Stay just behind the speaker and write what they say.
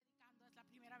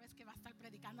estar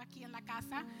predicando aquí en la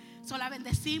casa. Solo la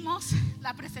bendecimos,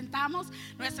 la presentamos,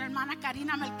 nuestra hermana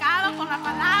Karina Mercado con la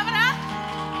palabra.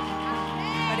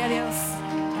 Amén. Gloria a Dios.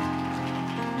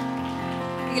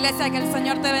 Iglesia, que el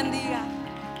Señor te bendiga.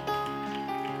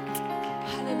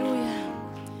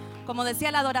 Aleluya. Como decía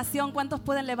la adoración, ¿cuántos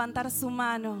pueden levantar su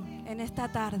mano en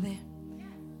esta tarde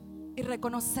y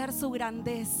reconocer su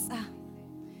grandeza,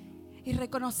 y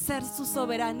reconocer su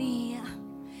soberanía,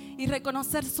 y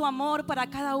reconocer su amor para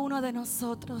cada uno de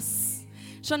nosotros?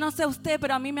 Yo no sé usted,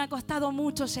 pero a mí me ha costado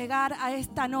mucho llegar a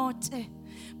esta noche.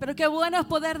 Pero qué bueno es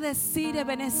poder decir,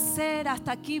 Ebenecer,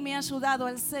 hasta aquí me ha ayudado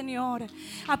el Señor.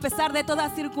 A pesar de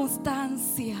toda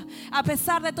circunstancia, a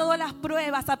pesar de todas las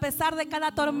pruebas, a pesar de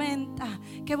cada tormenta.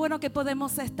 Qué bueno que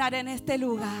podemos estar en este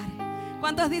lugar.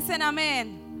 ¿Cuántos dicen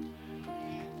amén?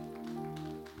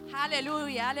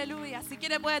 Aleluya, aleluya. Si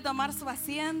quiere puede tomar su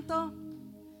asiento.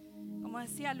 Como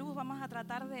decía Luz, voy a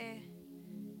tratar de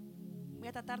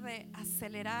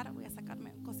acelerar. Voy a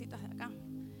sacarme cositas de acá.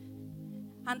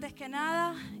 Antes que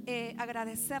nada,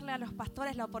 agradecerle a los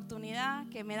pastores la oportunidad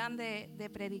que me dan de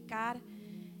predicar.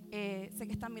 Sé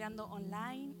que están mirando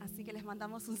online, así que les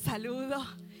mandamos un saludo.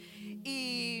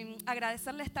 Y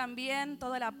agradecerles también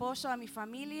todo el apoyo a mi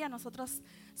familia. Nosotros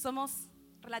somos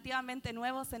relativamente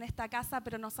nuevos en esta casa,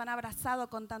 pero nos han abrazado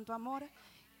con tanto amor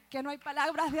que no hay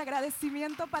palabras de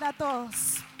agradecimiento para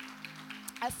todos.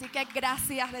 Así que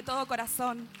gracias de todo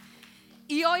corazón.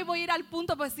 Y hoy voy a ir al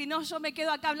punto, porque si no yo me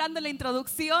quedo acá hablando en la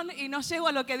introducción y no llego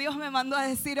a lo que Dios me mandó a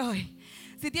decir hoy.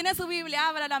 Si tiene su Biblia,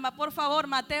 ábrala por favor,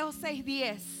 Mateo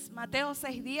 6:10. Mateo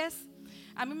 6:10.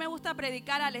 A mí me gusta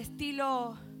predicar al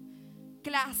estilo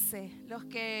clase. Los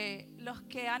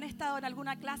que han estado en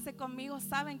alguna clase conmigo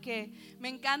saben que me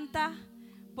encanta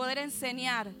poder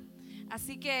enseñar.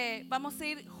 Así que vamos a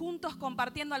ir juntos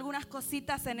compartiendo algunas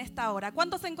cositas en esta hora.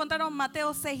 ¿Cuántos encontraron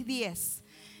Mateo 6:10?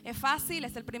 Es fácil,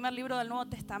 es el primer libro del Nuevo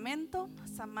Testamento,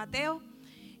 San Mateo.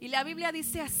 Y la Biblia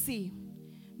dice así: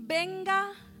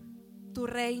 venga tu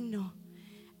reino,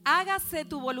 hágase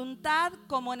tu voluntad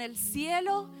como en el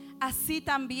cielo, así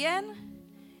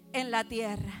también en la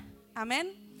tierra. Amén.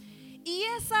 Y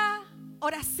esa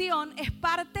oración es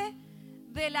parte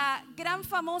de la gran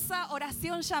famosa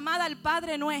oración llamada el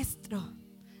Padre Nuestro.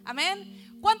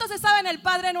 Amén. ¿Cuántos se saben el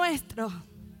Padre Nuestro?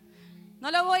 No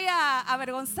lo voy a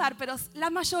avergonzar, pero la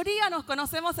mayoría nos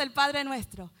conocemos el Padre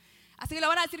Nuestro. Así que lo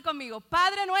van a decir conmigo: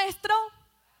 Padre nuestro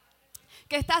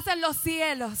que estás en los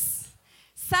cielos,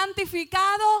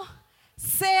 santificado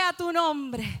sea tu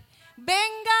nombre.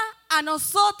 Venga a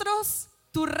nosotros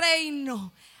tu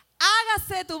reino.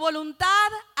 Hágase tu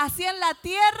voluntad, así en la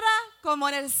tierra como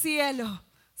en el cielo.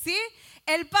 ¿Sí?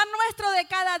 El pan nuestro de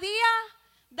cada día,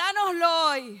 dánoslo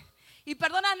hoy. Y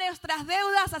perdona nuestras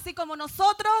deudas, así como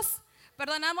nosotros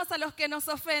perdonamos a los que nos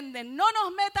ofenden. No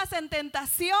nos metas en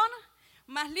tentación,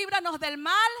 mas líbranos del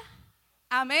mal.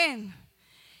 Amén.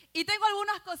 Y tengo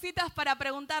algunas cositas para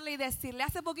preguntarle y decirle.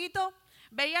 Hace poquito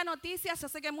veía noticias, yo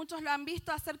sé que muchos lo han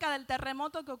visto, acerca del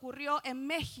terremoto que ocurrió en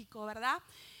México, ¿verdad?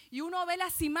 Y uno ve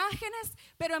las imágenes,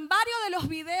 pero en varios de los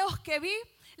videos que vi,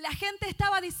 la gente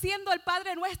estaba diciendo el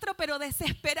Padre Nuestro, pero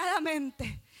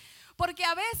desesperadamente. Porque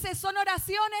a veces son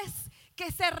oraciones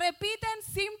que se repiten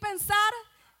sin pensar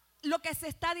lo que se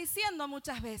está diciendo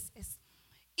muchas veces.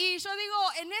 Y yo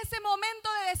digo, en ese momento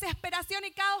de desesperación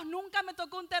y caos, nunca me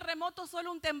tocó un terremoto,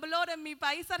 solo un temblor en mi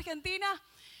país, Argentina,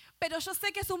 pero yo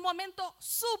sé que es un momento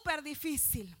súper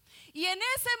difícil. Y en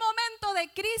ese momento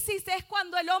de crisis es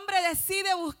cuando el hombre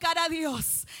decide buscar a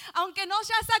Dios. Aunque no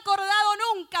ya se ha acordado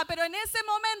nunca, pero en ese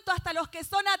momento hasta los que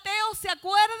son ateos se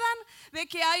acuerdan de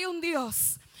que hay un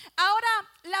Dios. Ahora,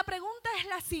 la pregunta es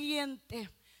la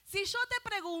siguiente. Si yo te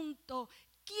pregunto,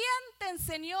 ¿quién te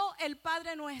enseñó el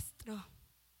Padre Nuestro?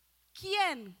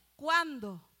 ¿Quién?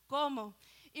 ¿Cuándo? ¿Cómo?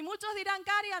 Y muchos dirán,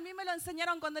 Cari, a mí me lo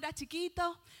enseñaron cuando era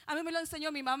chiquito, a mí me lo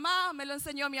enseñó mi mamá, me lo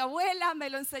enseñó mi abuela, me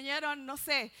lo enseñaron, no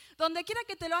sé, donde quiera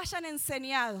que te lo hayan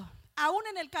enseñado. Aún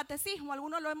en el catecismo,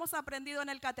 algunos lo hemos aprendido en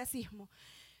el catecismo.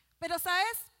 Pero,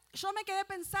 ¿sabes? Yo me quedé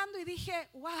pensando y dije,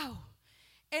 wow,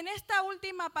 en esta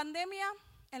última pandemia,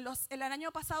 el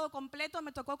año pasado completo,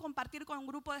 me tocó compartir con un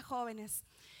grupo de jóvenes.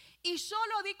 Y yo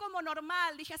lo di como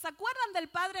normal. Dije, ¿se acuerdan del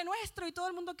Padre Nuestro? Y todo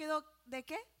el mundo quedó, ¿de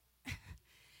qué?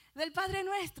 Del Padre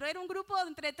Nuestro. Era un grupo de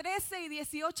entre 13 y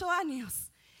 18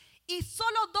 años. Y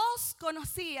solo 2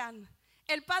 conocían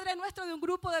el Padre Nuestro de un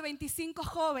grupo de 25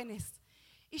 jóvenes.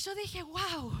 Y yo dije,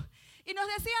 wow. Y nos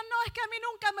decían, no, es que a mí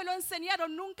nunca me lo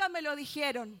enseñaron, nunca me lo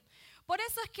dijeron. Por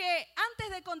eso es que antes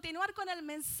de continuar con el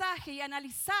mensaje y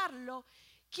analizarlo,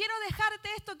 quiero dejarte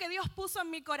esto que Dios puso en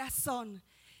mi corazón.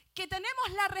 que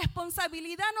tenemos la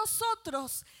responsabilidad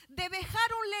nosotros de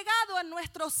dejar un legado en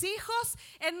nuestros hijos,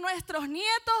 en nuestros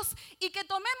nietos, y que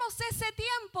tomemos ese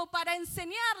tiempo para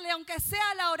enseñarle, aunque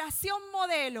sea la oración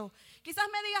modelo. Quizás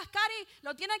me digas, Cari,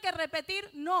 ¿lo tiene que repetir?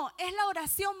 No, es la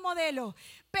oración modelo.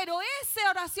 Pero esa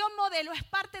oración modelo es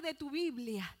parte de tu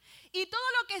Biblia. Y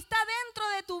todo lo que está dentro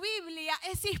de tu Biblia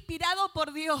es inspirado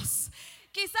por Dios.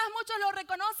 Quizás muchos lo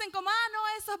reconocen como, no,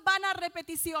 eso es vana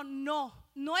repetición. No,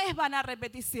 no es vana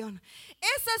repetición.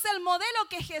 Ese es el modelo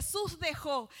que Jesús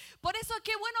dejó. Por eso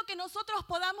qué bueno que nosotros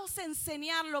podamos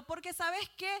enseñarlo, porque ¿sabes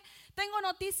qué? Tengo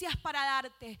noticias para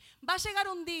darte. Va a llegar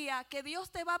un día que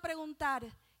Dios te va a preguntar,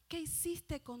 ¿qué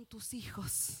hiciste con tus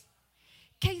hijos?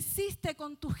 ¿Qué hiciste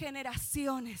con tus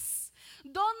generaciones?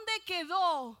 ¿Dónde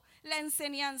quedó la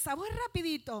enseñanza? Voy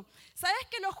rapidito. ¿Sabes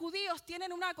que los judíos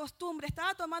tienen una costumbre?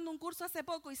 Estaba tomando un curso hace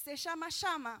poco y se llama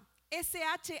Shama,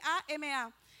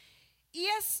 S-H-A-M-A. Y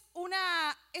es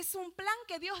un plan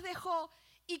que Dios dejó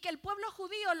y que el pueblo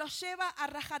judío lo lleva a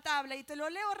rajatabla. Y te lo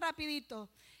leo rapidito.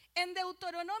 En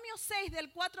Deuteronomio 6,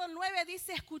 del 4 al 9,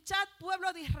 dice, escuchad,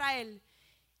 pueblo de Israel.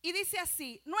 Y dice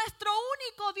así, nuestro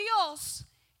único Dios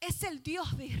es el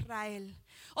Dios de Israel.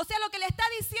 O sea, lo que le está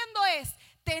diciendo es,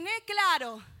 tené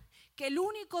claro que el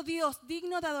único Dios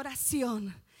digno de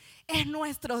adoración es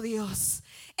nuestro Dios.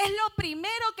 Es lo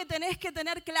primero que tenés que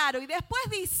tener claro. Y después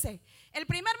dice, el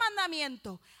primer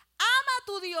mandamiento, ama a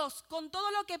tu Dios con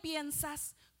todo lo que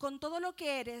piensas, con todo lo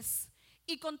que eres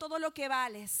y con todo lo que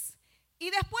vales. Y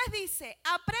después dice,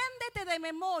 apréndete de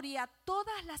memoria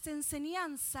todas las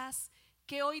enseñanzas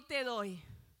que hoy te doy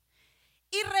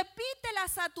y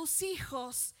repítelas a tus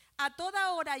hijos a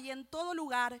toda hora y en todo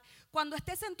lugar, cuando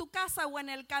estés en tu casa o en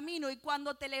el camino, y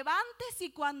cuando te levantes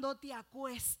y cuando te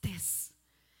acuestes.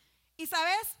 Y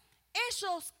sabes,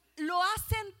 ellos lo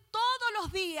hacen todos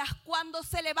los días, cuando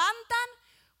se levantan,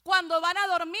 cuando van a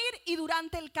dormir y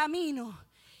durante el camino.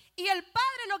 Y el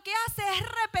padre lo que hace es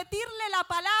repetirle la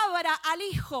palabra al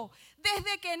hijo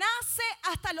desde que nace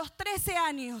hasta los 13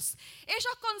 años.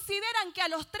 Ellos consideran que a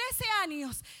los 13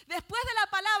 años, después de la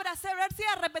palabra ser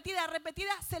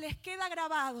repetida, se les queda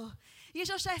grabado. Y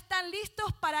ellos ya están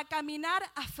listos para caminar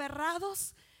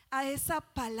aferrados a esa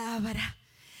palabra.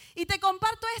 Y te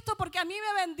comparto esto porque a mí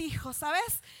me bendijo,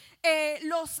 ¿sabes?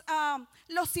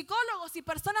 Los psicólogos y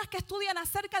personas que estudian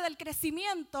acerca del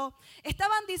crecimiento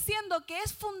estaban diciendo que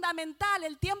es fundamental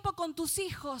el tiempo con tus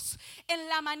hijos en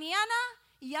la mañana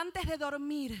y antes de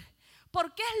dormir,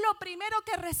 porque es lo primero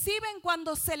que reciben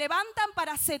cuando se levantan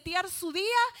para setear su día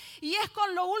y es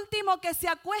con lo último que se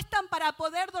acuestan para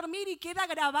poder dormir y queda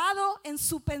grabado en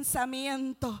su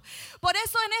pensamiento. Por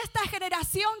eso en esta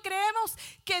generación creemos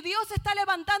que Dios está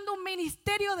levantando un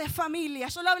ministerio de familia.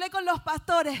 Yo lo hablé con los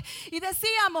pastores y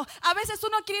decíamos, a veces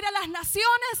uno quiere ir a las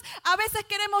naciones, a veces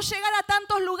queremos llegar a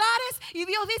tantos lugares y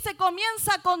Dios dice,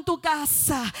 comienza con tu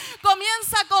casa,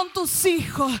 comienza con tus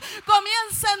hijos,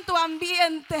 comienza en tu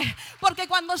ambiente. Porque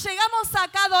cuando llegamos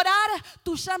acá a adorar,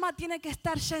 tu llama tiene que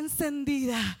estar ya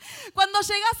encendida. Cuando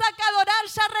llegas acá a adorar,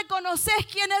 ya reconoces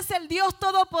quién es el Dios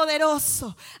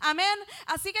Todopoderoso. Amén.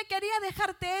 Así que quería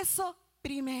dejarte eso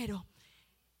primero.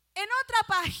 En otra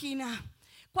página,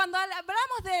 cuando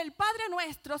hablamos del Padre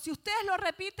Nuestro, si ustedes lo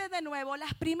repiten de nuevo,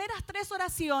 las primeras 3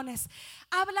 oraciones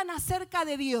hablan acerca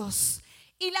de Dios.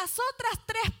 Y las otras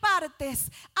 3 partes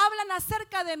hablan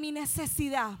acerca de mi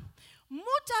necesidad.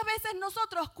 Muchas veces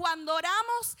nosotros cuando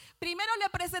oramos, primero le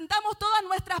presentamos todas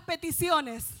nuestras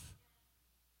peticiones.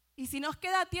 Y si nos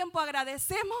queda tiempo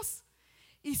agradecemos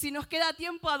y si nos queda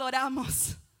tiempo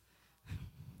adoramos.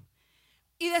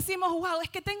 Y decimos, wow, es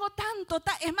que tengo tanto.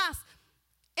 Es más,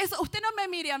 usted no me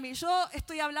mire a mí, yo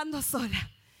estoy hablando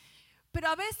sola. Pero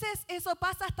a veces eso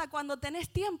pasa hasta cuando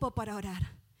tenés tiempo para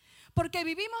orar. Porque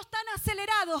vivimos tan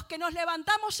acelerados que nos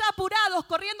levantamos ya apurados,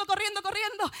 corriendo,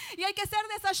 y hay que hacer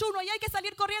desayuno, y hay que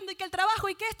salir corriendo, y que el trabajo,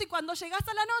 y que esto, y cuando llegás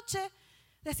a la noche,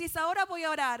 decís, ahora voy a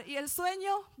orar, y el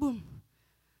sueño, ¡bum!,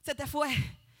 se te fue.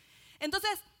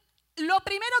 Entonces, lo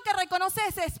primero que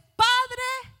reconoces es,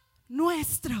 Padre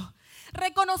Nuestro.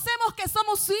 Reconocemos que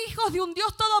somos hijos de un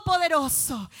Dios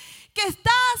todopoderoso, que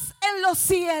estás en los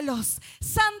cielos,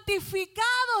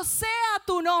 santificado sea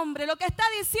tu nombre. Lo que está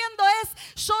diciendo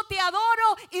es, yo te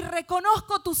adoro y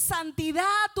reconozco tu santidad,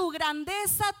 tu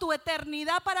grandeza, tu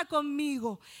eternidad para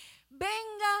conmigo.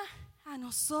 Venga a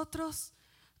nosotros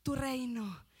tu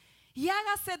reino y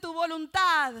hágase tu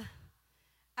voluntad,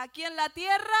 aquí en la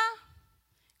tierra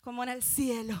como en el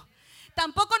cielo.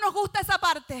 Tampoco nos gusta esa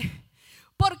parte,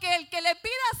 porque el que le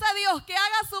pidas a Dios que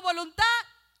haga su voluntad,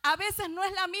 a veces no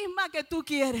es la misma que tú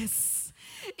quieres.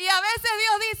 Y a veces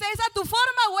Dios dice, ¿esa es tu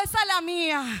forma o esa es la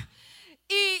mía?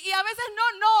 Y a veces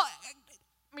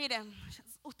no, miren,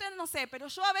 usted no sé, pero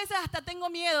yo a veces hasta tengo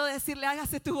miedo de decirle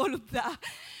hágase tu voluntad.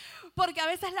 Porque a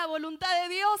veces la voluntad de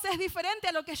Dios es diferente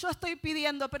a lo que yo estoy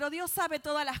pidiendo, pero Dios sabe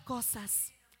todas las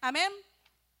cosas. Amén.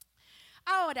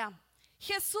 Ahora,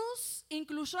 Jesús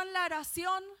incluyó en la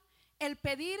oración el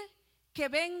pedir que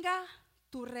venga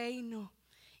tu reino.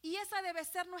 Y esa debe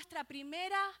ser nuestra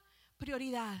primera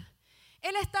prioridad.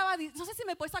 Él estaba, no sé si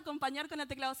me puedes acompañar con el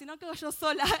teclado, si no quedo yo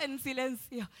sola en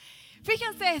silencio.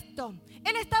 Fíjense esto,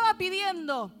 Él estaba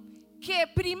pidiendo que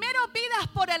primero pidas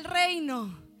por el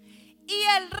reino y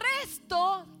el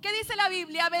resto, ¿qué dice la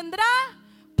Biblia? Vendrá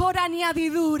por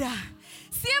añadidura.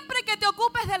 Siempre que te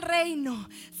ocupes del reino,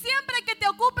 siempre que te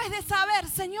ocupes de saber,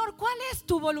 Señor, ¿cuál es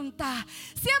tu voluntad?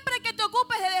 Siempre que te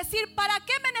ocupes de decir, ¿para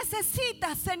qué me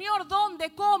necesitas, Señor?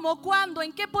 ¿Dónde, cómo, cuándo,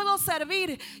 en qué puedo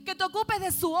servir? Que te ocupes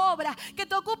de su obra, que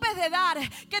te ocupes de dar,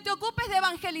 que te ocupes de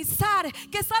evangelizar,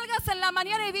 que salgas en la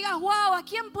mañana y digas, wow, ¿a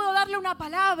quién puedo darle una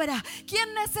palabra?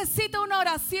 ¿Quién necesita una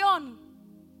oración?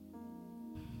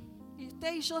 Y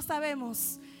usted y yo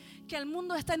sabemos que el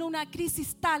mundo está en una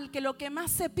crisis tal que lo que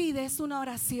más se pide es una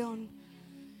oración.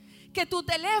 Que tu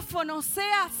teléfono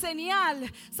sea señal.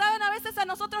 Saben, a veces a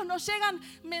nosotros nos llegan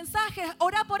mensajes,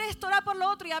 ora por esto, ora por lo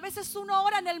otro, y a veces uno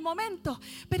ora en el momento.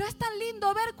 Pero es tan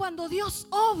lindo ver cuando Dios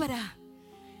obra,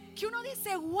 que uno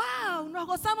dice, wow, nos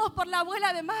gozamos por la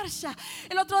abuela de Marsha.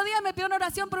 El otro día me pidió una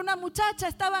oración por una muchacha,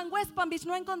 estaba en West Palm Beach,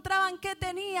 no encontraban qué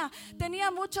tenía.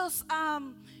 Tenía muchos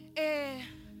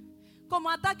como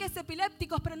ataques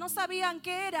epilépticos, pero no sabían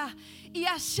qué era. Y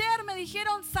ayer me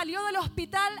dijeron, salió del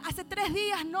hospital, hace 3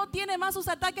 días no tiene más sus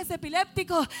ataques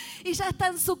epilépticos y ya está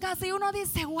en su casa. Y uno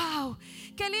dice, wow,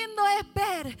 qué lindo es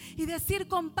ver y decir,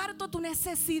 comparto tu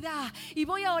necesidad y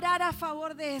voy a orar a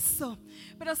favor de eso.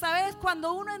 Pero sabes,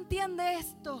 cuando uno entiende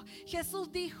esto, Jesús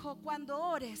dijo, cuando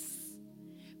ores,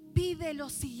 pide lo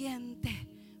siguiente: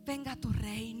 venga tu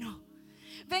reino.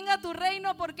 Venga tu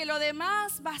reino, porque lo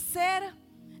demás va a ser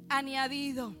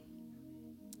añadido.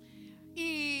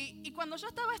 Y cuando yo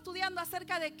estaba estudiando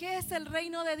acerca de qué es el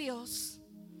reino de Dios,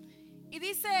 y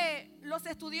dice los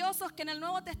estudiosos que en el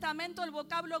Nuevo Testamento el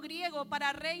vocablo griego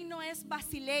para reino es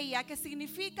basileia, que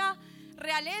significa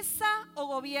realeza o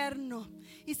gobierno,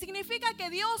 y significa que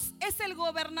Dios es el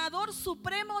gobernador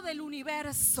supremo del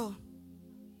universo.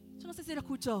 Yo no sé si lo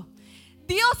escuchó.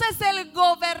 Dios es el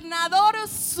gobernador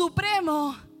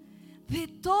supremo de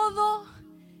todo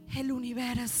el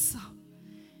universo.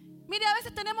 Mire, a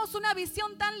veces tenemos una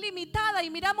visión tan limitada y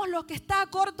miramos lo que está a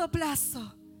corto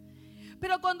plazo.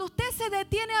 Pero cuando usted se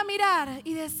detiene a mirar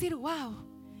y decir, wow,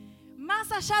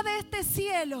 más allá de este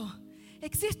cielo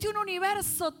existe un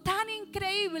universo tan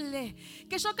increíble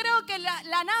que yo creo que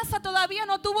la NASA todavía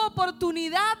no tuvo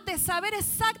oportunidad de saber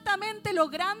exactamente lo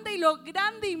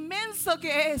grande inmenso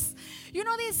que es. Y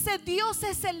uno dice, Dios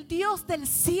es el Dios del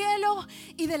cielo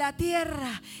y de la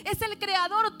tierra. Es el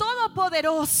creador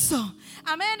todopoderoso.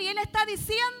 Amén. Y Él está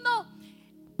diciendo,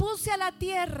 puse a la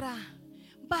tierra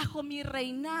bajo mi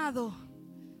reinado.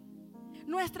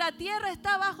 Nuestra tierra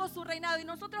está bajo su reinado y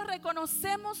nosotros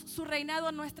reconocemos su reinado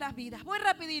en nuestras vidas. Voy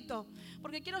rapidito,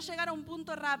 porque quiero llegar a un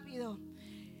punto rápido.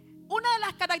 Una de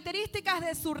las características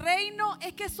de su reino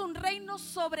es que es un reino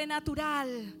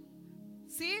sobrenatural.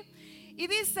 ¿Sí? Y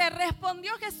dice,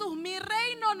 respondió Jesús, mi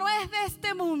reino no es de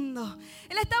este mundo.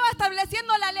 Él estaba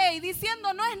estableciendo la ley,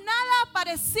 diciendo, no es nada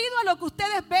parecido a lo que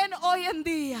ustedes ven hoy en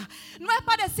día. No es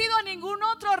parecido a ningún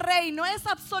otro reino, es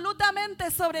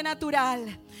absolutamente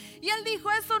sobrenatural. Y Él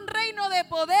dijo, es un reino de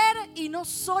poder y no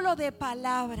solo de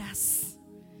palabras.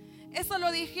 Eso lo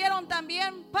dijeron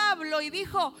también Pablo y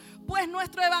dijo, pues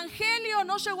nuestro evangelio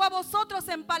no llegó a vosotros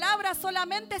en palabras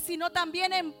solamente, sino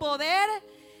también en poder,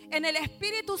 en el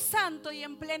Espíritu Santo y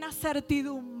en plena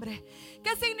certidumbre.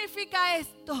 ¿Qué significa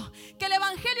esto? Que el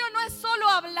evangelio no es solo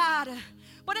hablar.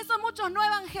 Por eso muchos no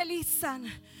evangelizan,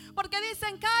 porque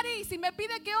dicen, Cari, si me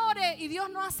pide que ore y Dios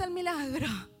no hace el milagro.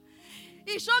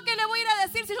 ¿Y yo qué le voy a ir a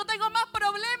decir si yo tengo más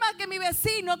problemas que mi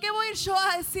vecino? ¿Qué voy a ir yo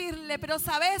a decirle? Pero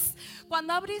sabes,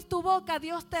 cuando abrís tu boca,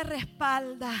 Dios te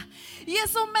respalda. Y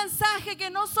es un mensaje que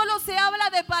no solo se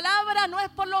habla de palabra, no es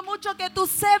por lo mucho que tú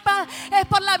sepas, es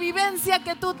por la vivencia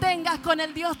que tú tengas con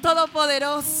el Dios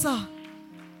Todopoderoso.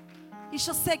 Y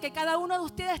yo sé que cada uno de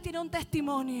ustedes tiene un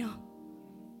testimonio.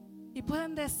 Y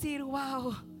pueden decir,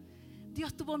 wow,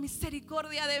 Dios tuvo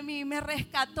misericordia de mí, me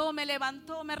rescató, me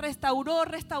levantó, me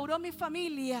restauró mi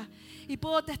familia. Y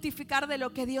puedo testificar de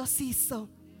lo que Dios hizo.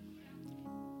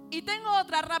 Y tengo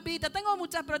otra rapidita, tengo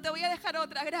muchas, pero te voy a dejar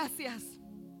otra, gracias.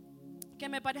 Que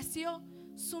me pareció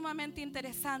sumamente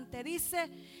interesante.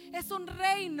 Dice, es un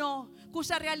reino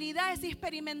cuya realidad es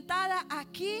experimentada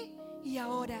aquí y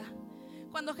ahora.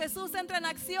 cuando Jesús entra en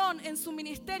acción en su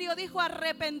ministerio, dijo: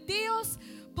 arrepentíos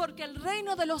porque el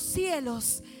reino de los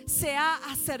cielos se ha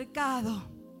acercado.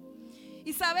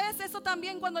 Y sabes, eso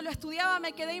también cuando lo estudiaba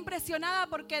me quedé impresionada,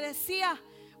 porque decía: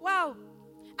 wow,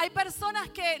 hay personas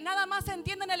que nada más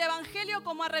entienden el evangelio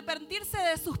como arrepentirse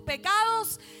de sus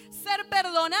pecados, ser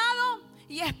perdonado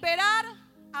y esperar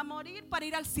a morir para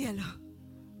ir al cielo.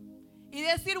 Y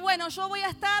decir: bueno, yo voy a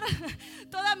estar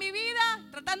toda mi vida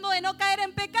tratando de no caer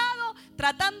en pecado,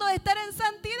 tratando de estar en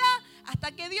santidad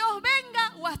hasta que Dios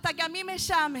venga o hasta que a mí me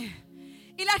llame.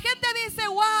 Y la gente dice: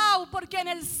 wow, porque en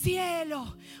el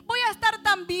cielo voy a estar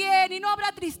tan bien y no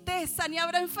habrá tristeza, ni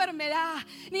habrá enfermedad,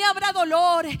 ni habrá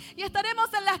dolores. Y estaremos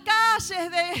en las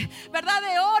calles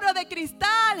de oro, de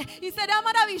cristal, y será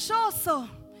maravilloso.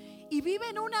 Y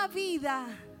viven una vida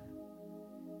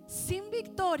sin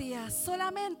victoria,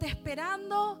 solamente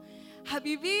esperando a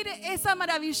vivir esa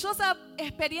maravillosa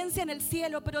experiencia en el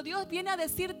cielo. Pero Dios viene a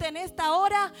decirte en esta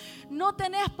hora: no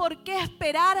tenés por qué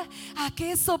esperar a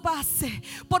que eso pase,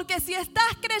 porque si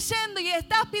estás creyendo y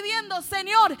estás pidiendo: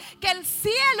 Señor, que el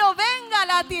cielo venga a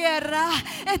la tierra,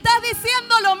 estás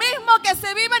diciendo lo mismo que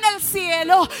se vive en el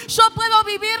cielo, yo puedo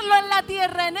vivirlo en la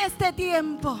tierra en este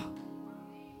tiempo.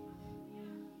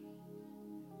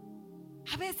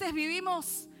 A veces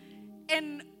vivimos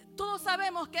todos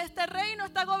sabemos que este reino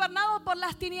está gobernado por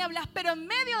las tinieblas, pero en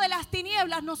medio de las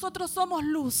tinieblas nosotros somos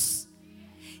luz.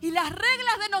 Y las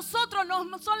reglas de nosotros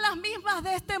no son las mismas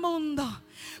de este mundo.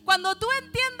 Cuando tú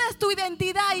entiendes tu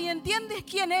identidad y entiendes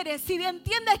quién eres, y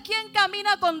entiendes quién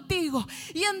camina contigo,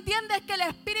 y entiendes que el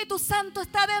Espíritu Santo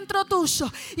está dentro tuyo,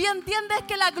 y entiendes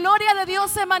que la gloria de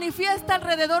Dios se manifiesta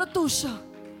alrededor tuyo.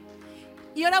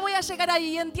 Y ahora voy a llegar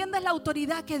ahí, y entiendes la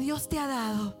autoridad que Dios te ha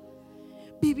dado,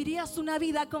 vivirías una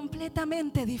vida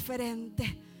completamente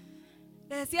diferente.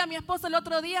 Le decía a mi esposo el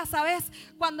otro día: ¿sabes?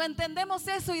 Cuando entendemos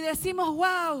eso y decimos: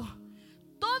 wow,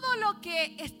 todo lo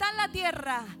que está en la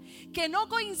tierra que no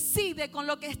coincide con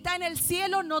lo que está en el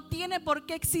cielo no tiene por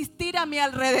qué existir a mi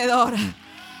alrededor.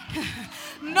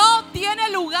 No tiene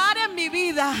lugar en mi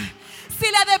vida. Si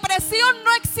la depresión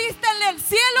no existe en el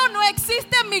cielo, no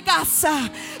existe en mi casa.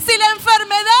 Si la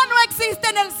enfermedad no existe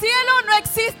en el cielo, no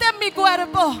existe en mi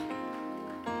cuerpo.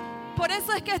 Por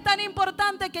eso es que es tan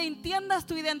importante que entiendas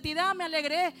tu identidad. Me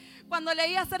alegré cuando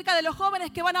leí acerca de los jóvenes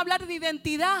que van a hablar de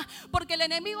identidad, porque el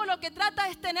enemigo lo que trata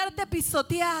es tenerte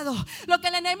pisoteado. Lo que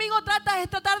el enemigo trata es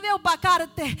tratar de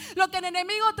opacarte. Lo que el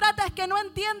enemigo trata es que no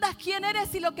entiendas quién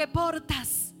eres y lo que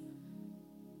portas.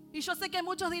 Y yo sé que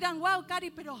muchos dirán: wow, Cari,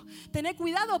 pero tené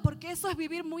cuidado, porque eso es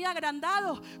vivir muy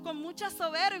agrandado, con mucha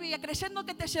soberbia, creyendo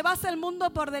que te llevas el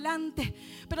mundo por delante.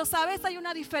 Pero sabes, hay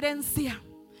una diferencia.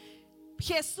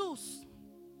 Jesús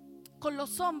con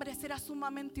los hombres era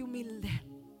sumamente humilde,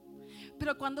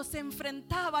 pero cuando se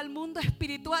enfrentaba al mundo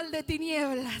espiritual de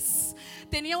tinieblas,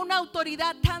 tenía una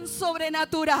autoridad tan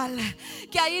sobrenatural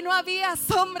que ahí no había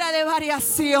sombra de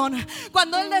variación.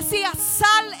 Cuando Él decía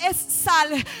sal, es sal.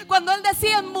 Cuando Él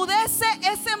decía enmudece,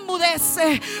 es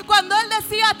enmudece. Cuando Él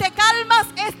decía te calmas,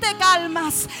 es te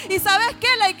calmas. Y ¿sabes qué?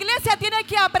 La iglesia tiene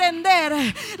que aprender.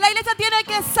 La iglesia tiene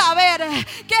que saber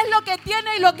qué es lo que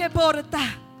tiene y lo que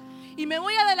porta. Y me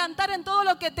voy a adelantar en todo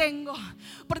lo que tengo,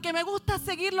 porque me gusta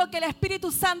seguir lo que el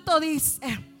Espíritu Santo dice.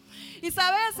 Y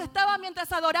sabes, estaba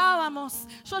mientras adorábamos,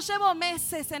 yo llevo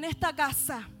meses en esta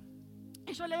casa,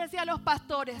 y yo le decía a los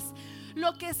pastores: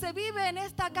 lo que se vive en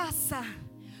esta casa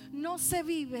no se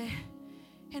vive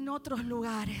en otros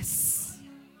lugares.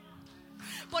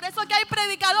 Por eso que hay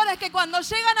predicadores que cuando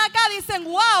llegan acá dicen: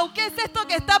 wow, ¿qué es esto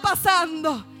que está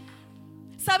pasando?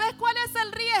 ¿Sabes cuál es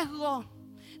el riesgo?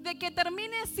 De que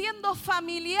termine siendo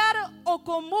familiar o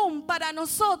común para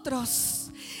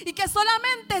nosotros, y que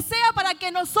solamente sea para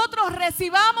que nosotros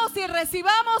recibamos y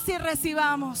recibamos y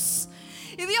recibamos.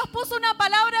 Y Dios puso una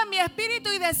palabra en mi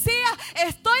espíritu y decía: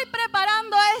 estoy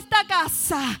preparando a esta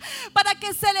casa para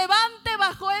que se levante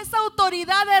bajo esa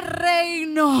autoridad del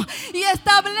reino y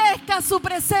establezca su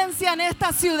presencia en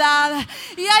esta ciudad.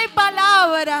 Y hay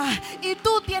palabra, y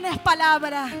tú tienes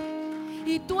palabra,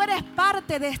 y tú eres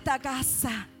parte de esta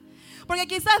casa. Porque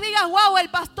quizás digas: wow, el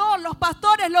pastor, los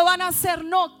pastores lo van a hacer.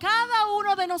 No, cada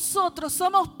uno de nosotros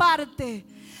somos parte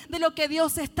de lo que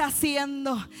Dios está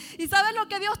haciendo. Y ¿sabes lo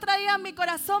que Dios traía en mi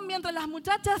corazón mientras las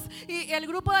muchachas y el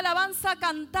grupo de alabanza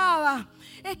cantaba?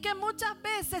 Es que muchas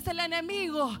veces el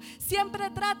enemigo siempre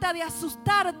trata de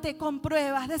asustarte con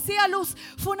pruebas. Decía Luz,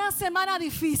 fue una semana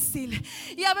difícil.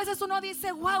 Y a veces uno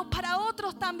dice: wow, para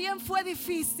otros también fue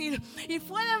difícil. Y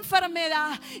fue de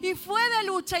enfermedad, y fue de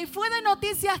lucha, y fue de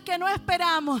noticias que no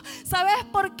esperamos. ¿Sabes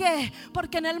por qué?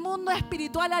 Porque en el mundo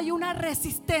espiritual hay una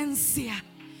resistencia.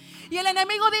 Y el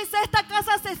enemigo dice, esta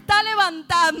casa se está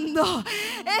levantando.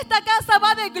 Esta casa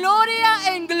va de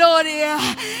gloria en gloria.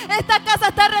 Esta casa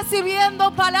está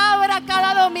recibiendo palabra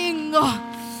cada domingo.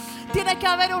 Tiene que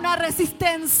haber una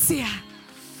resistencia.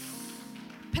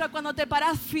 Pero cuando te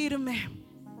paras firme,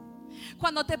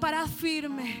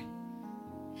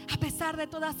 a pesar de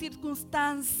toda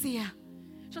circunstancia.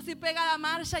 Yo soy pegada a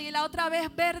Marsha y la otra vez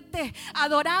verte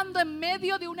adorando en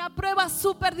medio de una prueba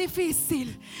súper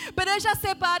difícil. Pero ella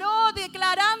se paró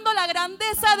declarando la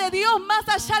grandeza de Dios más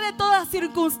allá de toda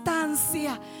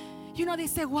circunstancia. Y uno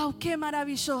dice, wow, qué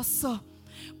maravilloso.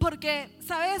 Porque,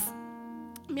 ¿sabes?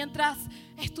 Mientras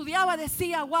estudiaba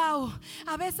decía, wow,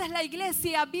 a veces la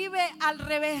iglesia vive al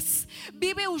revés,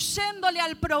 vive huyéndole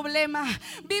al problema,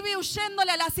 vive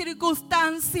huyéndole a la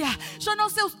circunstancia. Yo no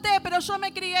sé usted, pero yo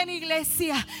me crié en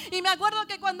iglesia y me acuerdo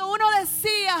que cuando uno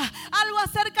decía algo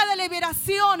acerca de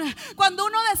liberación, cuando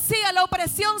uno decía la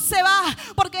opresión se va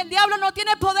porque el diablo no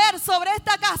tiene poder sobre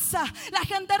esta casa, la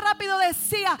gente rápido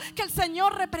decía que el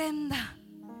Señor reprenda.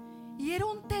 Y era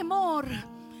un temor.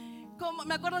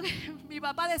 Me acuerdo que mi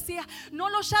papá decía, no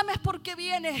lo llames porque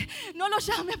viene, no lo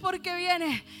llames porque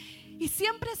viene. Y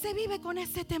siempre se vive con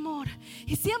ese temor,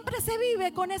 y siempre se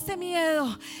vive con ese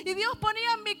miedo. Y Dios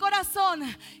ponía en mi corazón,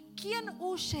 ¿quién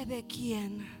huye de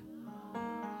quién?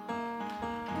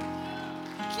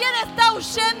 ¿Quién está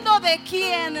huyendo de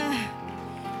quién?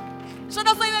 Yo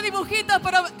no soy de dibujitos,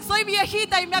 pero soy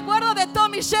viejita y me acuerdo de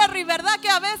Tom y Jerry, ¿verdad? Que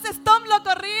a veces Tom lo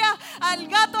corría al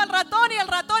gato, al ratón y el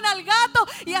ratón al gato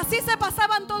y así se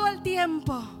pasaban todo el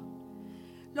tiempo.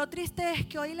 Lo triste es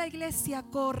que hoy la iglesia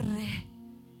corre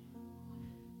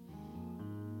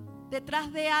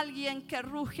detrás de alguien que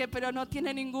ruge pero no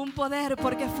tiene ningún poder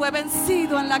porque fue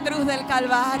vencido en la cruz del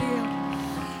Calvario.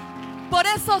 Por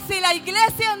eso si la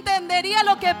iglesia entendería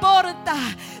lo que porta,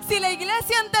 si la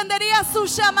iglesia entendería su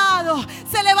llamado,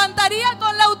 se levantaría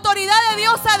con la autoridad de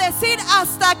Dios a decir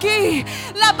hasta aquí.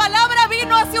 La palabra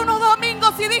vino hace unos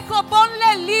domingos y dijo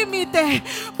ponle límite,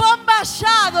 pon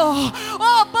vallado,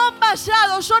 pon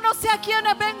vallado. Yo no sé a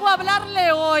quiénes vengo a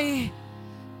hablarle hoy,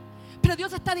 pero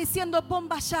Dios está diciendo pon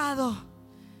vallado,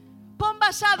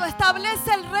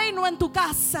 establece el reino en tu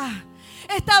casa.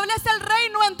 Establece el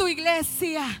reino en tu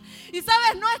iglesia. Y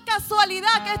sabes, no es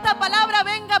casualidad que esta palabra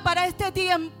venga para este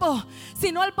tiempo,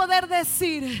 sino el poder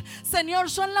decir, Señor,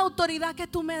 yo en la autoridad que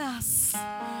tú me das,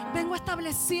 vengo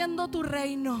estableciendo tu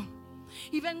reino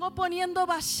y vengo poniendo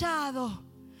vallado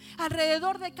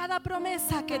alrededor de cada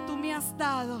promesa que tú me has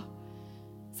dado.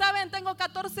 Saben, tengo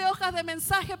 14 hojas de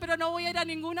mensaje, pero no voy a ir a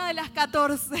ninguna de las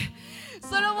 14.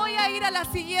 Solo voy a ir a la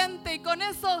siguiente y con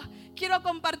eso quiero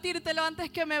compartírtelo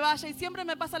antes que me vaya. Y siempre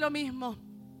me pasa lo mismo.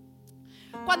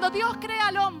 Cuando Dios crea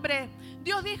al hombre,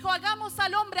 Dios dijo, hagamos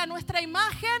al hombre a nuestra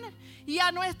imagen y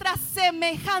a nuestra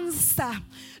semejanza.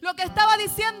 Lo que estaba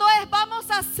diciendo es, vamos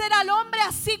a hacer al hombre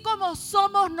así como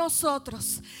somos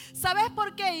nosotros. ¿Sabes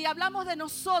por qué? Y hablamos de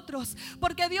nosotros,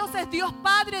 porque Dios es Dios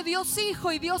Padre, Dios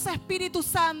Hijo y Dios Espíritu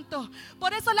Santo.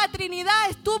 Por eso la Trinidad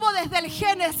estuvo desde el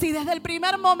Génesis, desde el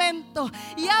primer momento.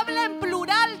 Y habla en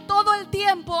plural todo el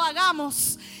tiempo,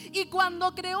 hagamos. Y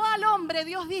cuando creó al hombre,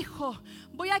 Dios dijo,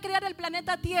 voy a crear el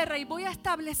planeta Tierra y voy a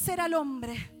establecer al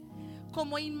hombre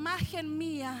como imagen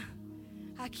mía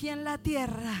aquí en la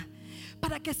tierra,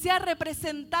 para que sea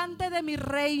representante de mi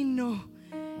reino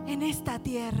en esta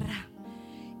tierra.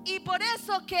 Y por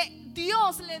eso que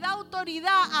Dios le da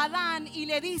autoridad a Adán y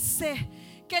le dice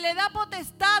que le da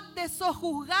potestad de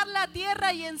sojuzgar la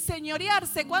tierra y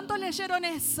enseñorearse. ¿Cuántos leyeron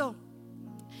eso?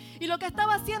 Y lo que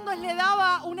estaba haciendo es le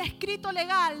daba un escrito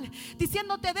legal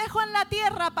diciendo te dejo en la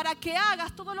tierra para que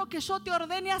hagas todo lo que yo te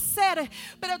ordene hacer,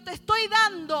 pero te estoy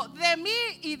dando de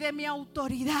mí y de mi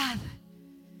autoridad.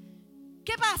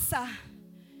 ¿Qué pasa?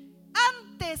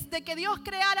 Antes de que Dios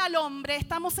creara al hombre,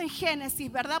 estamos en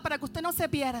Génesis, ¿verdad? Para que usted no se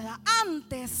pierda.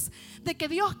 Antes de que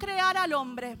Dios creara al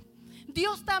hombre,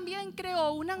 Dios también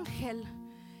creó un ángel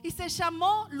y se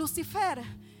llamó Lucifer,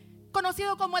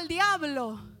 conocido como el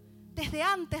diablo, desde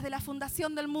antes de la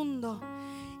fundación del mundo.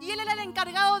 Y él era el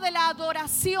encargado de la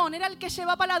adoración, era el que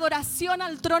llevaba la adoración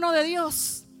al trono de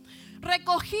Dios.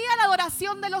 Recogía la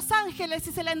adoración de los ángeles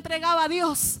y se la entregaba a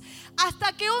Dios.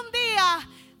 Hasta que un día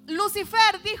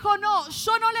Lucifer dijo, no,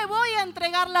 yo no le voy a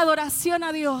entregar la adoración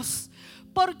a Dios.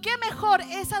 ¿Por qué mejor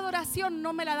esa adoración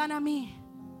no me la dan a mí?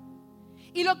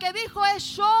 Y lo que dijo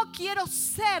es, yo quiero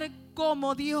ser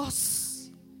como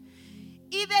Dios.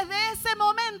 Y desde ese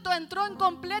momento entró en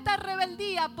completa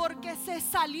rebeldía porque se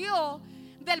salió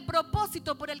del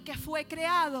propósito por el que fue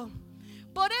creado.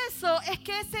 Por eso es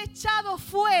que ese echado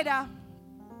fuera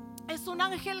es un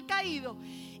ángel caído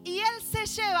Y Él se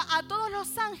lleva a todos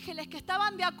los ángeles que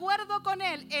estaban de acuerdo con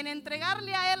Él en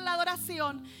entregarle a Él la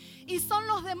adoración. Y son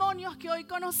los demonios que hoy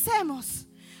conocemos.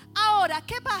 Ahora,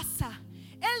 ¿qué pasa?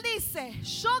 Él dice,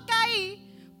 yo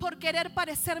caí por querer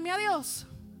parecerme a Dios.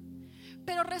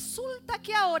 Pero resulta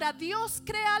que ahora Dios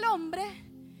crea al hombre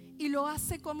y lo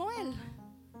hace como Él.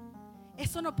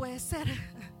 Eso no puede ser.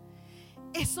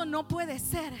 Eso no puede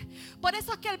ser. Por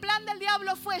eso es que el plan del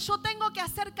diablo fue, yo tengo que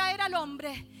hacer caer al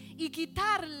hombre y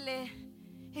quitarle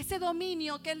ese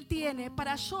dominio que él tiene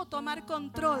para yo tomar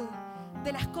control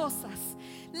de las cosas.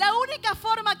 La única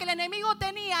forma que el enemigo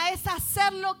tenía es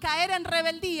hacerlo caer en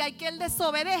rebeldía y que él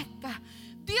desobedezca.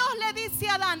 Dios le dice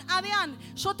a Adán,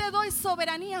 yo te doy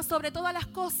soberanía sobre todas las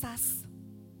cosas,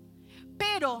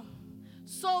 pero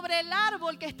sobre el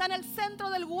árbol que está en el centro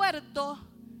del huerto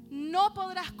no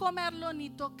podrás comerlo ni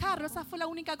tocarlo. Esa fue la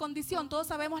única condición. Todos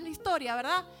sabemos la historia,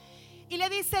 ¿verdad? Y le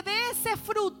dice, de ese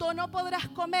fruto no podrás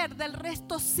comer, del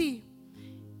resto sí.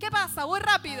 ¿Qué pasa? Voy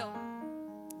rápido.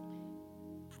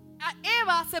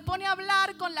 Eva se pone a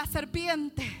hablar con la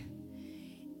serpiente.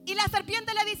 Y la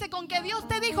serpiente le dice, con que Dios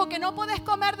te dijo que no puedes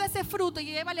comer de ese fruto.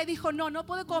 Y Eva le dijo, no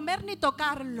puedo comer ni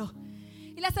tocarlo.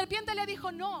 Y la serpiente le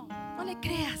dijo, no le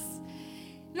creas.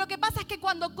 Lo que pasa es que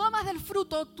cuando comas del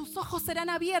fruto, tus ojos serán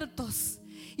abiertos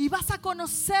y vas a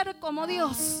conocer como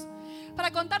Dios.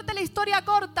 Para contarte la historia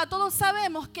corta, todos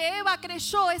sabemos que Eva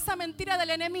creyó esa mentira del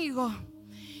enemigo.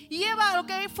 Y Eva lo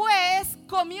que fue es,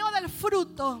 comió del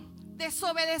fruto,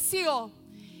 desobedeció.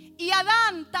 Y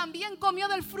Adán también comió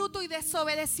del fruto y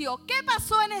desobedeció. ¿Qué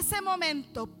pasó en ese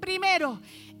momento? Primero,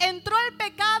 entró el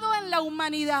pecado en la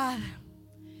humanidad.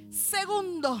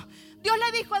 Segundo, Dios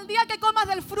le dijo, el día que comas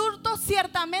del fruto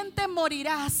ciertamente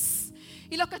morirás.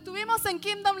 Y los que estuvimos en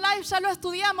Kingdom Life ya lo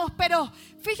estudiamos, pero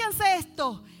fíjense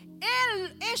esto.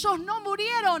 Ellos no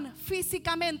murieron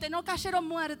físicamente, no cayeron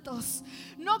muertos.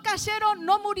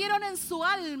 No murieron en su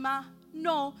alma.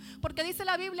 No, porque dice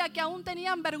la Biblia que aún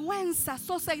tenían vergüenza,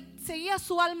 seguía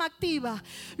su alma activa.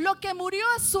 Lo que murió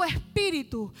es su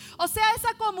espíritu. O sea,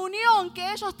 esa comunión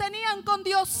que ellos tenían con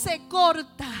Dios se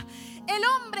corta. El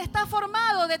hombre está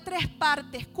formado de 3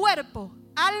 partes: cuerpo,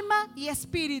 alma y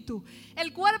espíritu.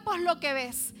 El cuerpo es lo que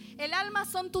ves, el alma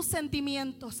son tus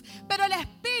sentimientos, pero el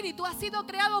espíritu ha sido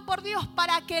creado por Dios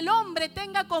para que el hombre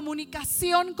tenga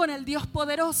comunicación con el Dios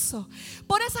poderoso.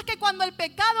 Por eso es que cuando el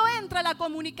pecado entra, la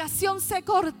comunicación se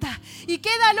corta y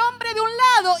queda el hombre de un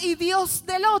lado y Dios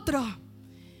del otro.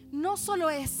 No solo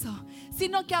eso,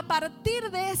 sino que a partir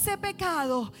de ese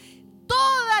pecado,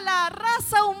 toda la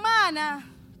raza humana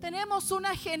tenemos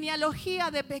una genealogía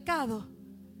de pecado,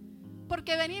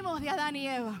 porque venimos de Adán y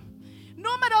Eva.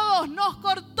 Número 2, nos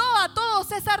cortó a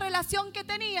todos esa relación que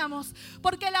teníamos,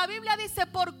 porque la Biblia dice,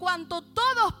 por cuanto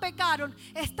todos pecaron,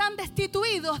 están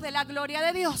destituidos de la gloria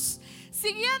de Dios.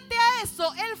 Siguiente a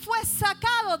eso, Él fue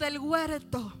sacado del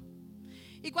huerto.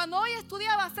 Y cuando hoy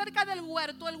estudiaba acerca del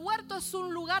huerto, el huerto es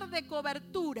un lugar de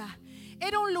cobertura,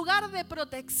 era un lugar de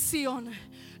protección.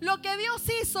 Lo que Dios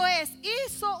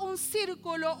hizo un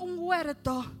círculo, un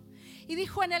huerto, y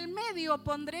dijo, en el medio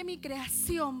pondré mi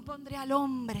creación, pondré al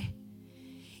hombre.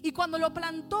 Y cuando lo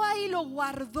plantó ahí, lo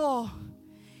guardó.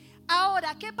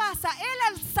 Ahora, ¿qué pasa?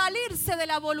 Él, al salirse de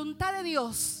la voluntad de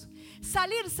Dios,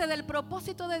 salirse del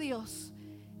propósito de Dios,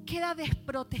 queda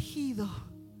desprotegido.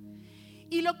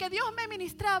 Y lo que Dios me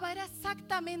ministraba era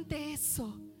exactamente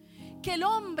eso, que el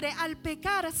hombre al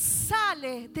pecar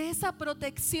sale de esa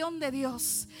protección de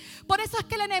Dios. Por eso es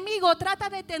que el enemigo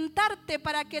trata de tentarte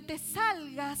para que te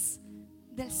salgas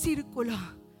del círculo,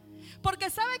 porque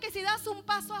sabe que si das un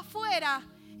paso afuera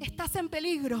estás en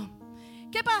peligro.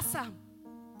 ¿Qué pasa?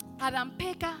 Adán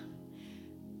peca,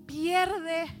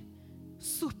 pierde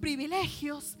sus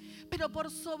privilegios, pero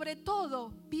por sobre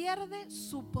todo pierde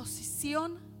su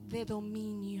posición de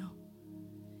dominio.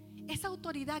 Esa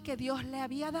autoridad que Dios le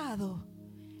había dado,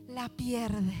 la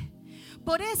pierde.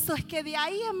 Por eso es que de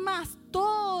ahí en más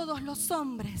todos los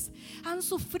hombres han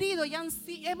sufrido y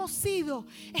hemos sido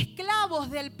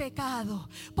esclavos del pecado,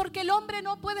 porque el hombre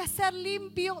no puede ser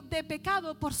limpio de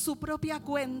pecado por su propia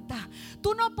cuenta.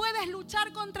 Tú no puedes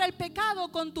luchar contra el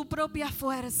pecado con tu propia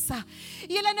fuerza.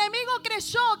 Y el enemigo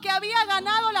creyó que había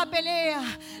ganado la pelea.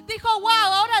 Dijo, wow,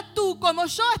 ahora tú como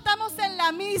yo estamos en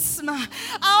la misma.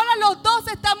 Ahora los dos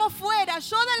estamos fuera,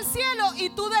 yo del cielo y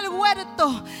tú del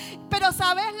huerto. Pero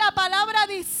sabes, la palabra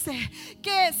dice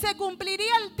que se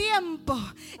cumpliría el tiempo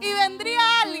y vendría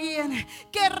alguien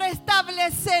que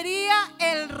restablecería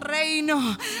el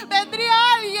reino. Vendría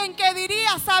alguien que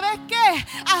diría, ¿sabes qué?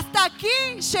 Hasta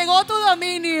aquí llegó tu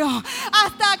dominio,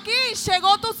 hasta aquí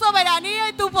llegó tu soberanía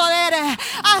y tu poder,